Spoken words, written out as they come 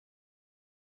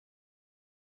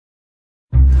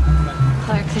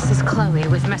This is Chloe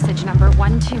with message number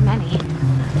 1 too many.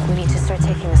 We need to start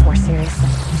taking this more seriously.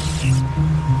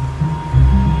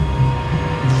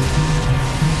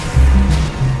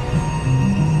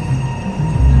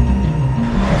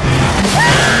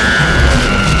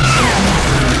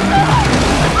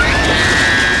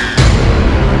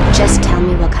 Just tell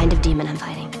me what kind of demon I'm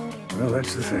fighting. Well,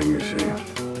 that's the thing, you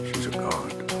see. She's a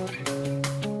god.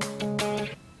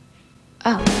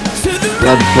 Oh.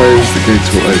 Blood flows, the gates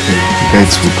will open. The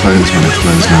gates will close when it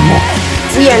flows no more.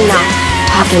 We are not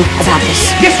talking about this.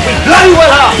 Yes, we bloody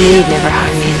well are! You'd never harm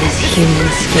me in this human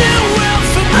skin.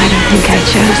 I don't think I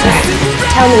chose her.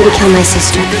 Tell me to kill my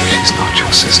sister. She's not your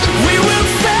sister.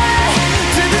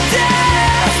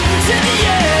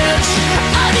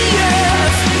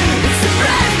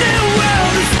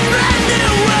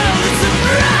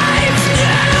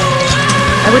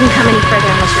 I wouldn't come any further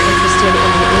unless you're